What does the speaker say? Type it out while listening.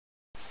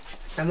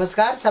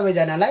नमस्कार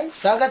सबैजनालाई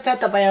स्वागत छ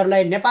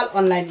तपाईहरुलाई नेपाल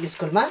अनलाइन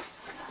स्कुलमा।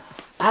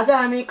 आज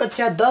हामी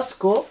कक्षा 10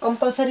 को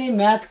कम्पलसरी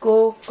म्याथ को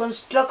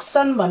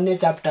कन्स्ट्रक्सन भन्ने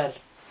च्याप्टर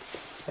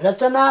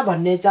रचना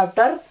भन्ने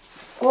च्याप्टर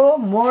को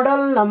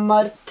मोडल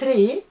नम्बर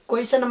 3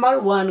 क्वेशन नम्बर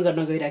 1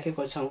 गर्न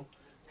गइराखेको छौं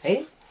है।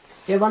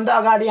 यो भन्दा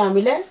अगाडि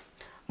हामीले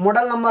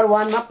मोडल नम्बर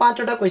 1 मा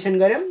 5 वटा क्वेशन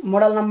गर्यौं,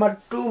 मोडल नम्बर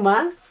 2 मा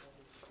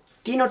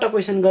 3 वटा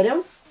क्वेशन गर्यौं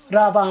र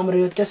अब हाम्रो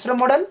यो तेस्रो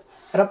मोडल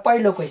र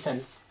पहिलो क्वेशन।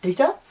 ठीक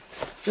छ,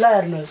 ल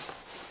हेर्नुस्।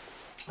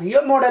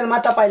 यो मोडलमा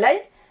तपाईलाई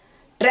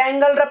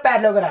ट्रायंगल र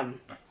प्यारालोग्राम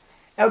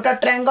एउटा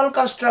ट्रायंगल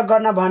कन्स्ट्रक्ट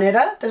गर्न भनेर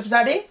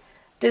त्यसपछि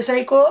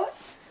त्यसैको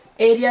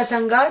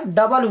एरियासँग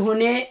डबल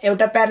हुने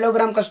एउटा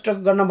प्यारालोग्राम कन्स्ट्रक्ट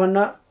गर्न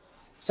भन्न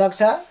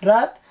सक्छ र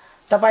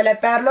तपाईलाई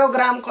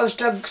प्यारालोग्राम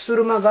कन्स्ट्रक्ट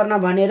सुरुमा गर्न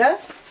भनेर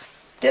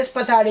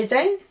त्यसपछि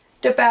चाहिँ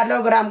त्यो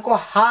प्यारालोग्रामको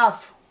हाफ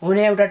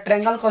हुने एउटा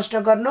ट्रायंगल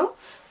कन्स्ट्रक्ट गर्नु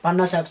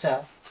भन्न सक्छ।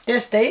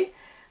 त्यस्तै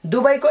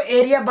दुवैको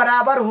एरिया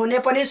बराबर हुने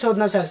पनि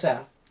सोध्न सक्छ।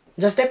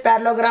 जस्तै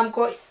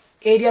प्यारालोग्रामको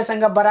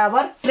एरियासँग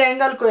बराबर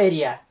ट्रायंगलको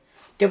एरिया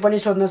त्यो पनि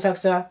सोध्न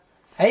सक्छ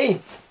है।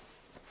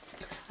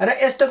 र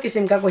यस्तो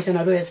किसिमका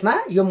क्वेशनहरु यसमा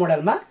यो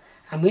मोडलमा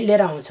हामी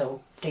लिएर आउँछौं।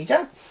 ठीक छ,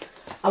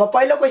 अब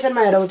पहिलो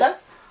क्वेशनमा हेरौं त।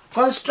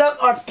 Construct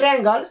a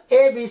triangle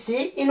ABC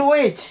in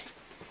which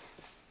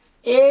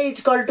A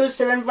 =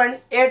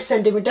 7.8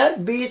 cm,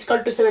 B =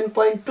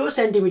 7.2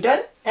 cm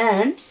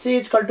and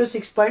C =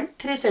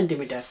 6.3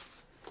 cm.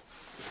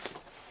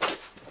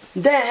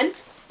 Then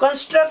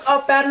construct a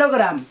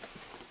parallelogram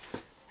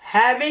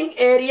having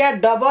area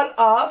double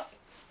of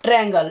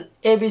triangle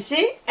ABC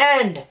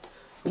and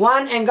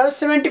one angle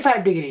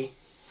 75 degree.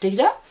 ठीक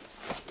छ,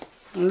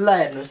 ल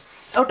हेर्नुस्।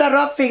 एउटा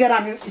रफ फिगर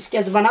हामी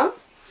स्केच बनाऊ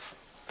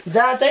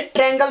जहाँ चाहिँ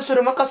ट्रायंगल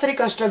सुरुमा कसरी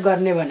कन्स्ट्रक्ट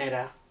गर्ने भनेर।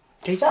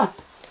 ठीक छ,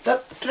 त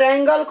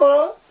ट्रायंगल को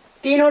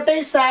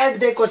तीनवटै साइड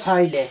दिएको छ।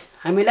 अहिले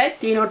हामीलाई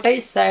तीनवटै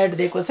साइड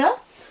दिएको छ।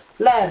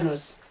 ल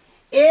हेर्नुस्,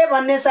 ए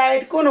भन्ने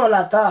साइड कुन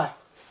होला त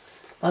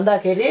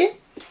भन्दाखेरि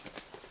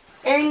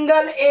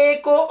एंगल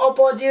ए को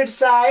अपोजिट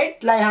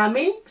साइड लाई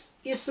हामी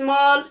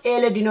स्मल ए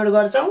ले डिनोट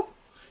गर्छौं।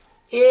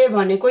 ए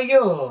भनेको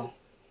यो हो।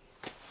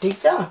 ठीक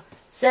छ,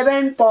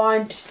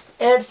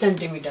 7.8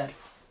 सेन्टिमिटर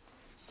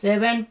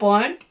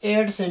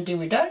 7.8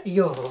 सेन्टिमिटर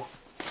यो हो।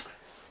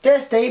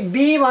 त्यस्तै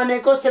बी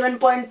भनेको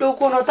 7.2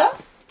 कुन हो त?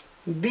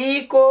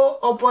 बी को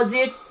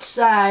अपोजिट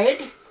साइड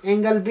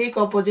एंगल बी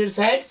को अपोजिट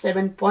साइड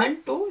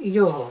 7.2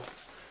 यो हो।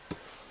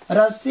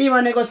 र सी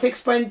भनेको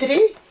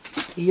 6.3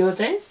 यो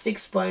चाहिँ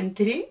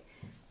 6.3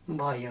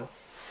 भयो।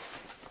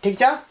 ठीक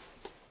छ,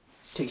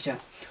 ठीक छ।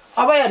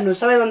 अब हेर्नु,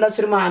 सबैभन्दा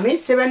सुरुमा हामी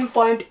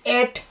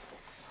 7.8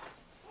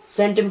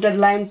 सेन्टिमिटर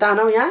लाइन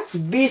तानौं। यहाँ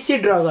बीसी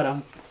ड्रा गरौं।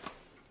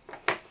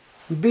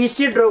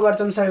 बीसी ड्रा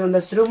गर्छौं सबैभन्दा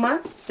सुरुमा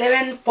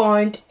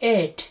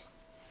 7.8।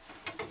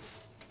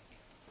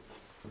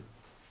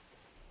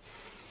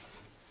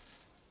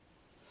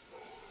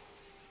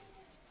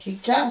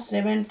 ठीक छ,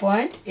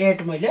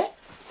 7.8 मैले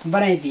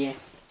बनाइदिए।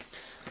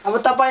 अब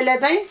तपाईले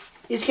चाहिँ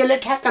स्केलले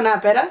ठ्याक्क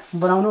नापेर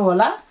बनाउनु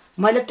होला।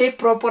 मैले त्यही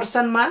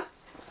प्रोपोर्सनमा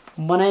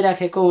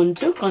बनाइराखेको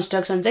हुन्छु।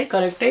 कन्स्ट्रक्सन चाहिँ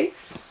करेक्टै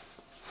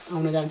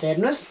आउन जान्छ।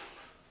 हेर्नुस्,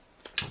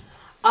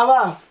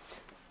 अब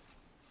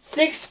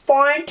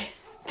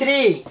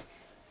 6.3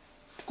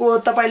 को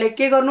तपाईले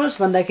के गर्नुस्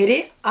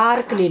भन्दाखेरि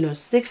आर्क लिनुस्।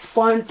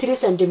 6.3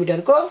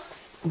 सेन्टिमिटर को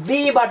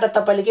बी बाट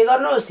तपाईले के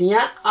गर्नुस्,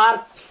 यहाँ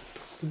आर्क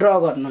ड्रा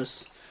गर्नुस्।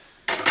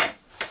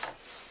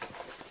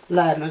 ल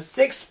हेर्नुस्,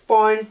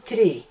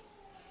 6.3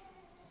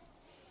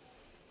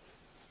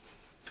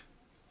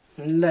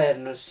 ल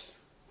हेर्नुस्,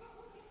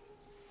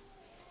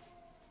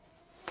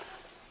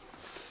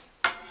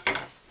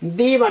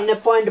 बी भन्ने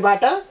पोइन्ट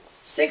बाट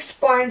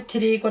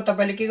 6.3 को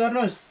तपाईले के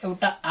गर्नुस्,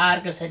 एउटा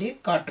आर्क यसरी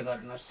कट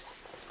गर्नुस्।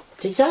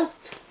 ठीक छ,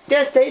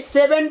 त्यस्तै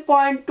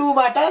 7.2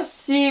 बाट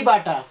सी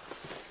बाट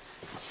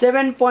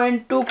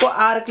 7.2 को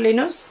आर्क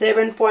लिनुस्।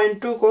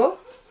 7.2 को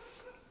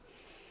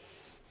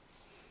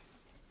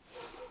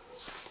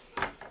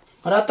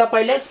र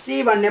तपाईले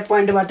सी भन्ने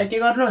पोइन्ट बाट के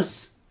गर्नुस्,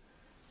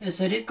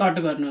 यसरी कट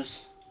गर्नुस्।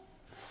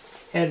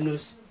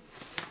 हेर्नुस्,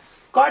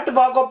 कट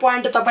भएको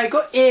पोइन्ट तपाईको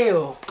ए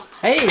हो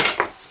है।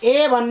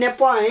 ए भन्ने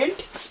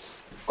पोइन्ट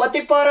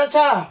कति पर छ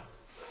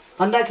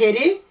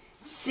भन्दाखेरि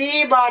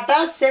सी बाट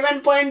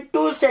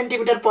 7.2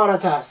 सेन्टिमिटर पर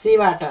छ सी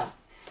बाट।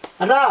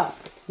 र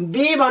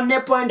बी भन्ने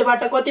पोइन्ट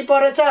बाट कति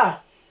पर छ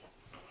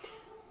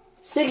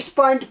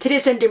 6.3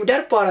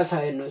 सेन्टिमिटर पर छ।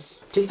 हेर्नुस्,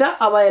 ठीक छ।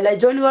 अब यसलाई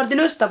जोइन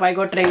गरिदिनुस्,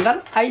 तपाईको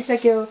ट्रायंगल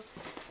आइसक्यो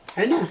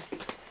हैन।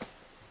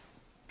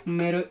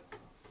 मेरो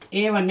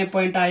ए भन्ने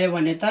पोइन्ट आयो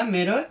भने त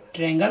मेरो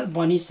ट्रायंगल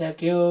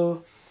बनिसक्यो।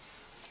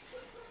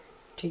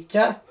 ठीक छ,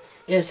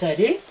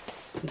 यसरी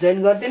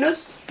जोइन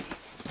गरिदिनुस्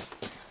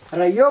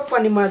र यो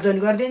पनि म जोइन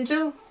गरिदिन्छु।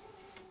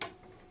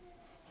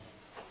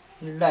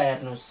 ल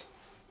हेर्नुस्,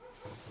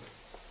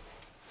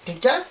 ठीक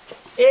छ,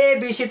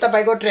 एबीसी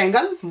तपाईको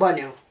ट्रायंगल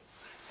बन्यो।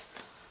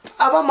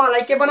 अब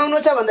मलाई के बनाउनु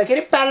छ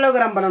भन्दाखेरि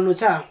प्यारालोग्राम बनाउनु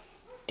छ।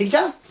 ठीक छ,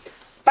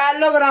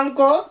 प्यारालोग्राम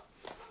को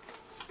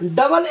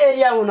डबल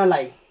एरिया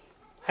हुनलाई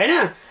हैन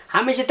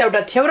हामीसित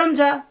एउटा थ्योरम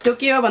छ। त्यो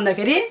के हो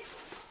भन्दाखेरि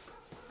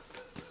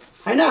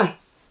हैन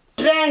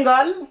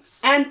triangle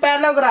and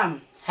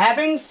parallelogram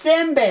having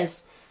same base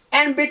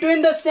and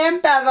between the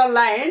same parallel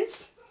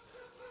lines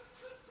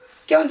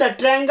के हुन्छ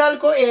ट्रायंगल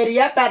को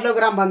एरिया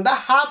प्यारालोग्राम भन्दा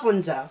हाफ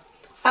हुन्छ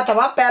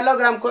अथवा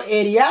प्यारालोग्राम को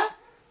एरिया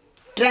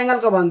ट्रायंगल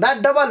को भन्दा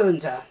डबल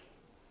हुन्छ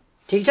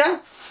ठीक छ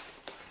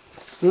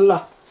ल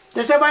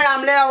त्यसै भए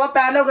हामीले अब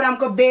प्यारालोग्राम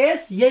को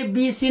बेस यही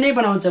बीसी नै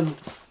बनाउँछौं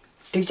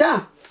ठीक छ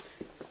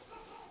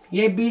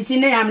यही बीसी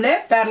नै हामीले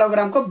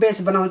प्यारालोग्राम को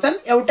बेस बनाउँछौं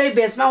एउटै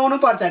बेसमा हुनु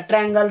पर्छ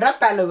ट्रायंगल र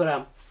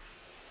प्यारालोग्राम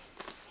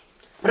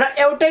र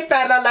एउटै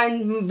प्यारलल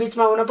लाइन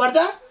बीचमा हुनु पर्छ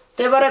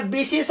त्यही भएर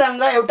बीसी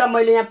सँग एउटा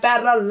मैले यहाँ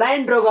प्यारलल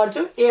लाइन ड्रा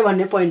गर्छु ए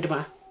भन्ने पोइन्टमा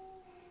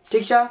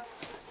ठीक छ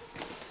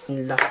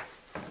ल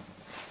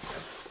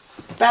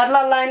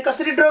प्यारलल लाइन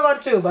कसरी ड्रा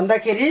गर्छु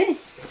भन्दाखेरि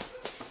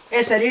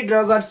यसरी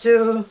ड्रा गर्छु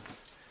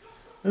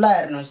ल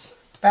हेर्नुस्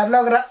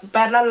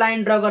प्यारलल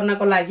लाइन ड्रा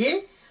गर्नको लागि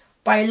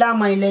पहिला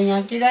मैले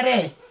यहाँ के गरे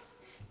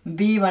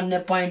बी भन्ने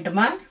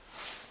पोइन्टमा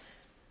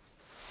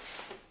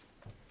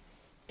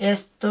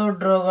यस्तो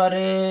ड्रा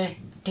गरे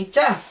ठीक छ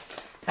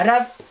र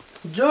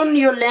जुन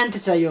यो लेन्थ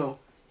छ यो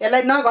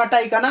यसलाई न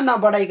घटाइकन न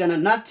बढाइकन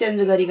न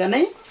चेन्ज गरिकनै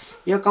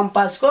यो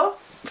कम्पासको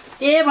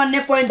ए भन्ने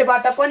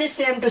पोइन्टबाट पनि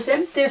सेम टु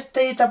सेम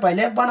त्यस्तै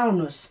तपाईले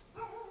बनाउनुस्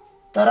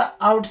तर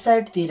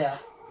आउटसाइड तिर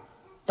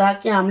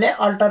ताकि हामीले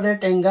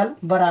अल्टरनेट एंगल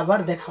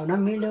बराबर देखाउन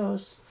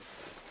मिलोस्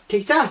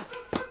ठीक छ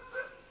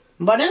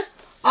बने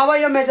अब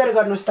यो मेजर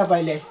गर्नुस्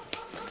तपाईले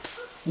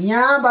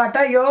यहाँबाट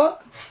यो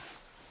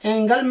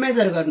एंगल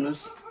मेजर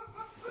गर्नुस्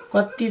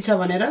कति छ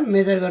भनेर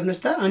मेजर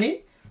गर्नुस् त अनि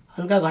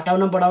हल्का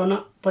घटाउन बढाउन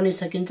पनि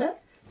सकिन्छ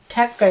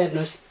ठ्याक्क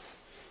हेर्नुस्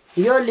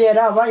यो लिएर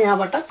अब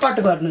यहाँबाट कट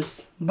गर्नुस्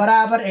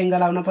बराबर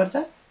एंगल आउन पर्छ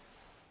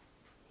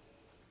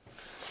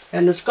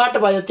हेर्नुस् कट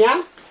भयो त्यहाँ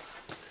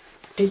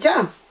ठीक छ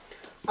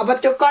अब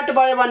त्यो कट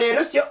भयो भने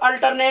हेर्नुस् यो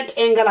अल्टरनेट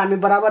एंगल हामी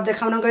बराबर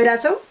देखाउन गइरा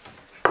छौं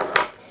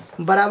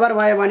बराबर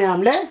भयो भने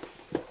हामीले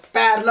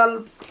प्यारलल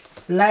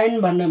लाइन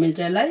भन्न मिल्छ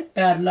यसलाई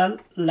प्यारलल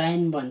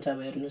लाइन भन्छ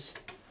हेर्नुस्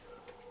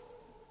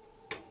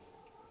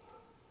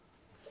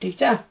ठीक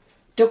छ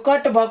त्यो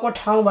कट भएको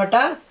ठाउँबाट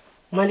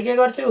मैले के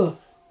गर्छु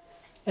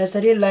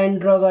यसरी लाइन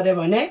ड्रा गरे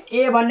भने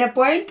ए भन्ने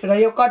पोइन्ट र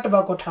यो कट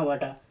भएको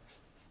ठाउँबाट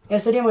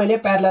यसरी मैले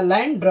प्यारलल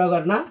लाइन ड्रा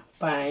गर्न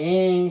पाए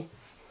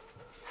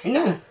हैन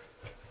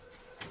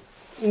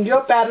यो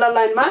प्यारलल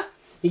लाइनमा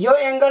यो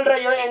एंगल र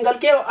यो एंगल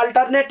के हो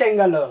अल्टरनेट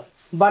एंगल हो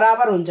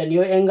बराबर हुन्छ नि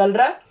यो एंगल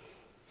र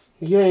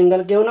यो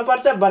एंगल के हुनु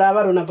पर्छ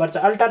बराबर हुनु पर्छ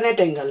अल्टरनेट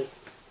एंगल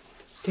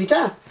ठीक छ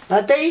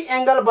र त्यही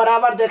एंगल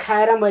बराबर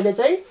देखाएर मैले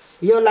चाहिँ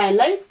यो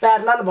लाइनलाई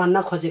प्यारलल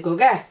भन्न खोजेको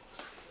क्या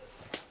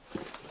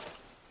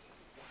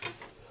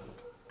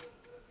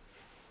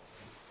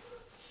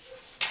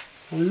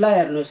ल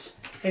हेर्नुस्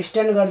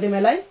एक्सटेन्ड गर्दिम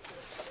यसलाई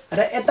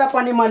र यता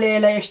पनि मैले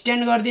यसलाई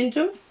एक्सटेन्ड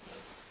गर्दिन्छु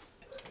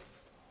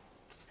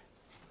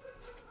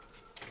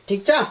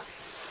ठीक छ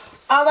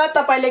अब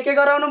तपाईले के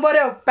गराउनु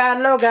पर्यो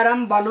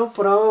प्यारालोग्राम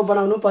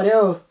बनाउनु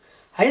पर्यो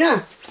हैन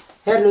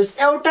हेर्नुस्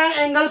एउटा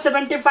एंगल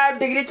 75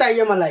 डिग्री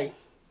चाहियो मलाई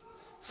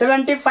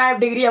 75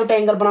 डिग्री एउटा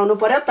एंगल बनाउनु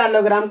पर्यो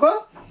प्यारालोग्रामको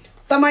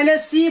त मैले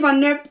सी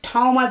भन्ने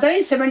ठाउँमा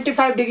चाहिँ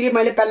 75 डिग्री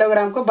मैले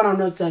प्यारालोग्रामको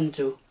बनाउन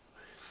चाहन्छु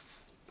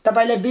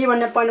तपाईले बी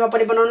भन्ने पोइन्टमा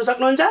पनि बनाउन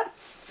सक्नुहुन्छ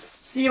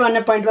सी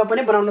भन्ने पोइन्टमा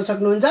पनि बनाउन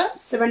सक्नुहुन्छ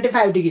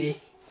 75 डिग्री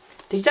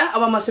ठीक छ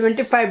अब म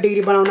 75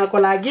 डिग्री बनाउनको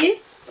लागि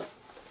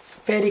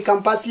फेरि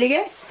कम्पास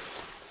लिगे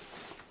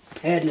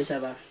हेर्नुस्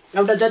अब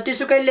एउटा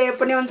जतिसुकै लिए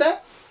पनि हुन्छ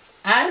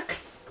आर्क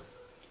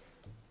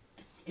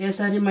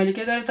यसरी मैले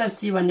के गरे त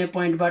सी भन्ने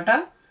पोइन्टबाट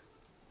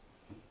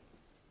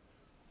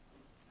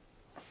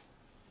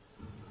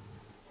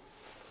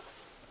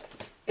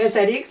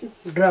यसरी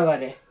ड्रा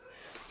गरे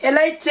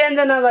यसलाई चेन्ज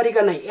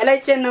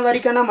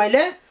नगरिकन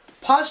मैले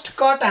फर्स्ट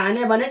कट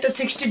हाने भने त्यो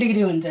 60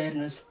 डिग्री हुन्छ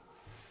हेर्नुस्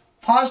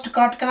फर्स्ट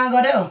कट कहाँ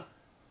गर्यो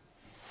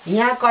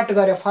यहाँ कट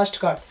गर्यो फर्स्ट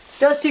कट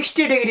त्यो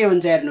 60 डिग्री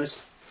हुन्छ हेर्नुस्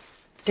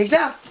ठीक छ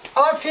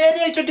अब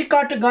फेरि एकचोटी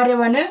कट गर्यो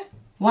भने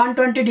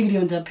 120 डिग्री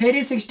हुन्छ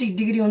फेरि 60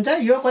 डिग्री हुन्छ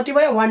यो कति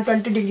भयो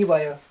 120 डिग्री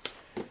भयो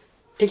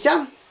ठीक छ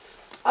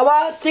अब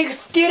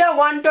 60 र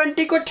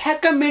 120 को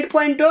ठ्याक्क मिड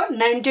पोइन्ट हो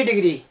 90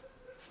 डिग्री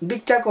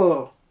बिचको हो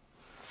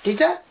ठीक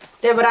छ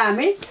त्यही भएर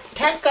हामी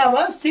ठ्याक्क अब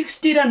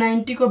 60 र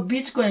 90 को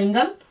बीचको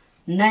एंगल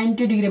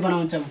 90 डिग्री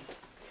बनाउँछौं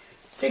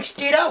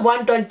 60 र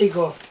 120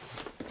 को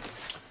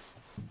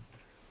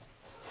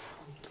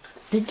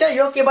ठीक छ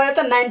यो के भयो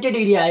त 90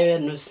 डिग्री आयो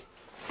हेर्नुस्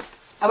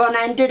अब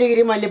 90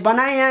 डिग्री मैले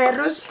बनाए यहाँ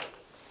हेर्नुस्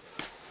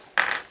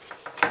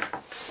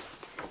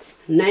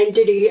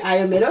 90 डिग्री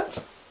आयो मेरो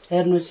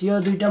हेर्नुस् यो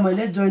दुईटा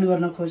मैले जोइन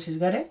गर्न कोसिस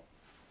गरे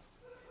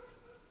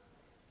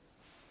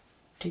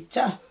ठीक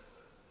छ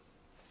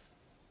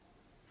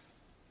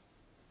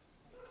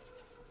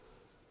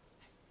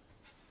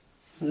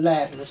ल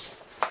हेर्नुस्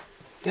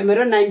यो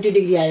मेरो 90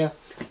 डिग्री आयो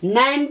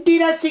 90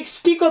 र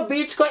 60 को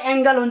बीचको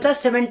एंगल हुन्छ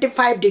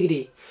 75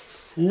 डिग्री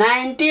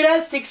 90 र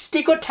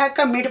 60 को ठ्याक्क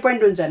मिड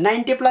पोइन्ट हुन्छ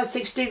 90 +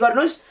 60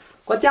 गर्नुस्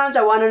कति आउँछ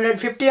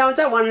 150 आउँछ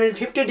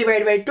 150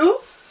 डिवाइड बाइ 2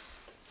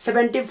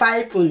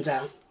 75 हुन्छ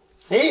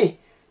है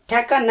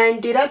ठ्याक्क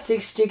 90 र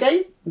 60 कै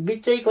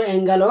बीचैको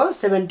एंगल हो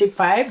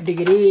 75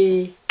 डिग्री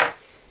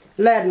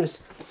ल हेर्नुस्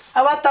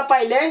अब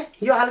तपाईले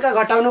यो हल्का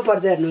घटाउनु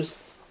पर्छ हेर्नुस्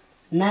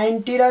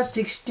 90 र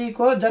 60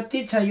 को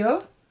जति छ यो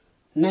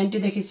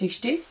 90 देखि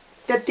 60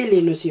 त्यति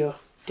लिनुस् यो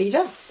ठीक छ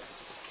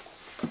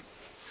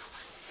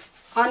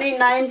अनि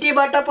 90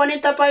 बाट पनि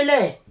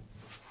तपाईले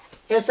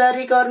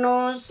यसरी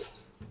गर्नुस्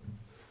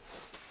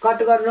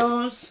कट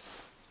गर्नुस्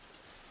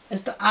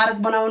यस्तो आर्क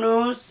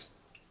बनाउनुस्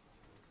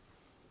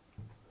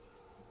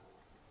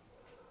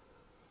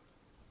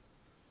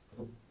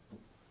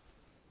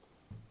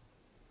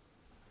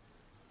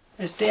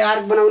यस्तै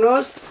आर्क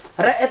बनाउनुस्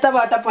र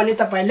यताबाट पनि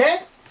तपाईले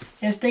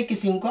यस्तै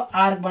किसिमको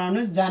आर्क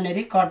बनाउनुस्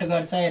जहाँनेरि कट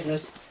गर्छ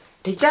हेर्नुस्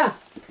ठीक छ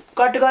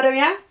कट गर्यो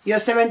यहाँ यो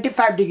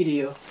 75 डिग्री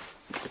हो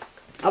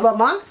अब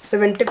म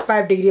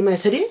 75 डिग्री मा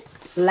यसरी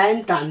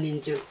लाइन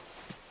तान्दिन्छु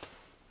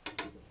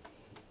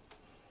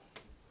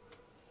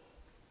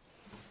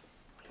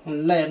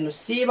ल हेर्नुस्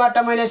सी बाट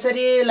मैले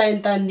यसरी लाइन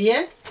तान्दिए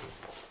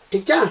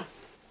ठीक छ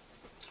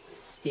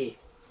सी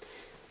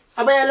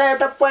अब यसलाई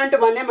एउटा प्वाइन्ट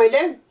भने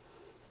मैले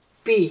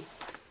पी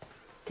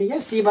ठीक है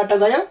सी बाट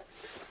गयो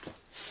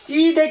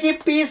सी देखि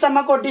पी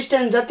सम्मको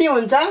डिस्टेन्स जति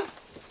हुन्छ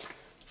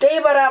त्यही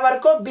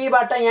बराबरको बी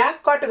बाट यहाँ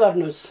कट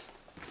गर्नुस्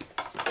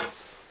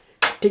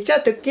ठीक छ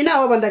त्यो किन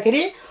हो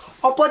भन्दाखेरि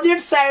opposite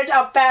side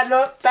of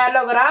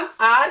प्यारालोग्राम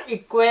are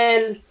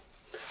equal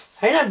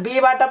हैन बी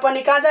बाट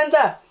पनि कहाँ जान्छ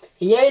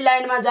यही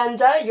लाइनमा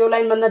जान्छ यो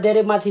लाइन भन्दा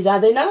धेरै माथि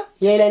जाँदैन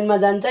यही लाइनमा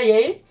जान्छ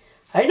यही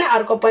हैन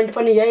अर्को प्वाइन्ट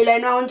पनि यही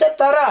लाइनमा हुन्छ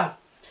तर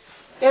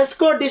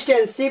यसको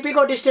डिस्टेन्स सीपी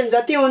को डिस्टेन्स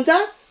जति हुन्छ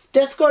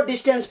त्यसको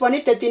डिस्टेन्स पनि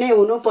त्यति नै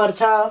हुनु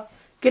पर्छ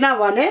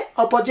किनभने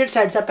opposite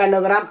sides of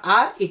प्यारालोग्राम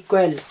are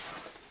equal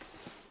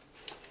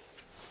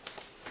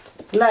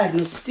ल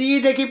हेर्नु सी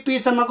देखि पी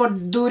सम्मको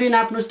दूरी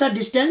नाप्नुस् त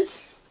डिस्टेन्स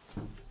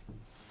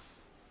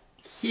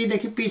सी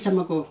देखि पी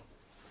सम्मको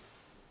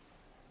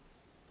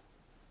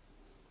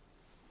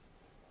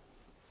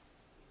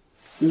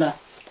ल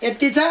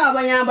यति छ अब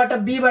यहाँबाट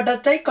बी बाट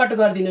चाहिँ कट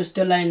गर्दिनुस्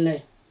त्यो लाइनलाई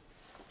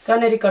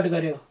कनेरी कट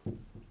गर्यो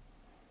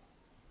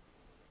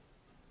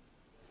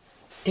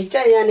ठीक छ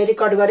यहाँनेरि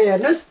कट गरे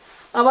हेर्नुस्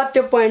अब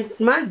त्यो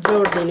प्वाइन्टमा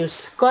जोड दिनुस्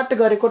कट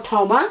गरेको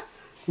ठाउँमा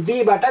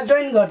बी बाट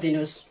जोइन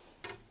गर्दिनुस्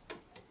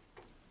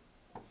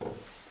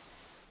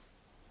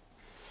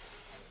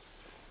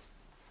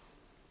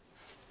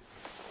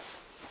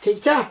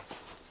ठीक छ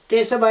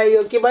त्यसो भए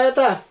यो के भयो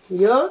त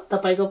यो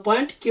तपाईको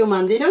point Q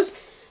मान्दिनुस्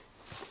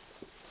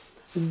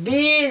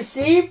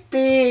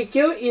BCPQ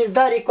is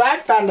the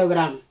required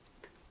parallelogram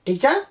ठीक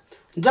छ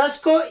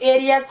जसको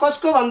एरिया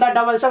कसको भन्दा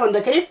डबल छ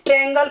भन्दाखेरि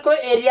ट्रायंगल को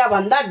एरिया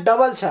भन्दा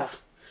डबल छ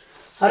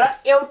र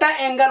एउटा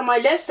एंगल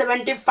मैले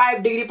 75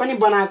 डिग्री पनि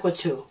बनाएको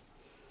छु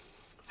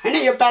हैन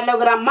यो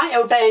प्यारालोग्राम मा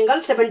एउटा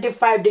एंगल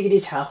 75 डिग्री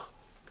छ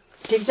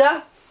ठीक छ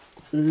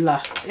ल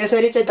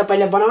यसरी चाहिँ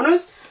तपाईले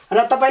बनाउनुस्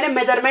र तपाईले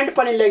मेजरमेन्ट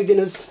पनि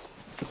लेखिदिनुस्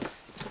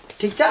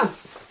ठीक छ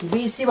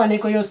BC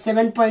भनेको यो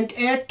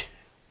 7.8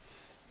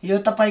 यो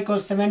तपाईको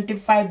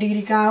 75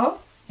 डिग्री कहाँ हो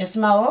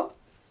यसमा हो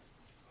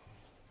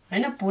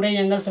हैन पुरै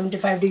एंगल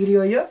 75 डिग्री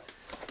हो यो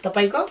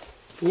तपाईको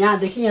यहाँ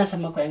देखि यहाँ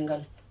सम्मको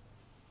एंगल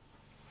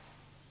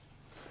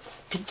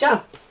ठीक छ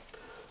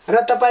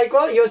र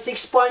तपाईको यो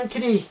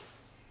 6.3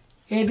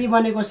 AB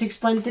भनेको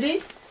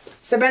 6.3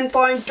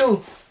 7.2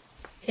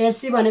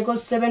 AC भनेको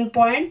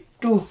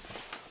 7.2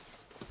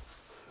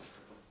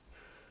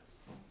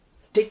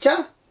 ठीक छ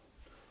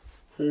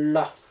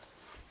ल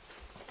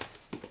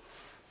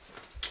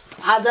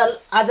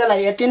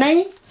आजलाई यति नै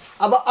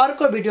अब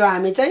अर्को भिडियो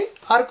हामी चाहिँ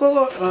अर्को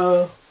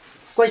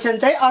क्वेशन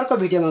चाहिँ अर्को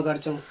भिडियोमा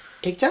गर्छौं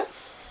ठीक छ।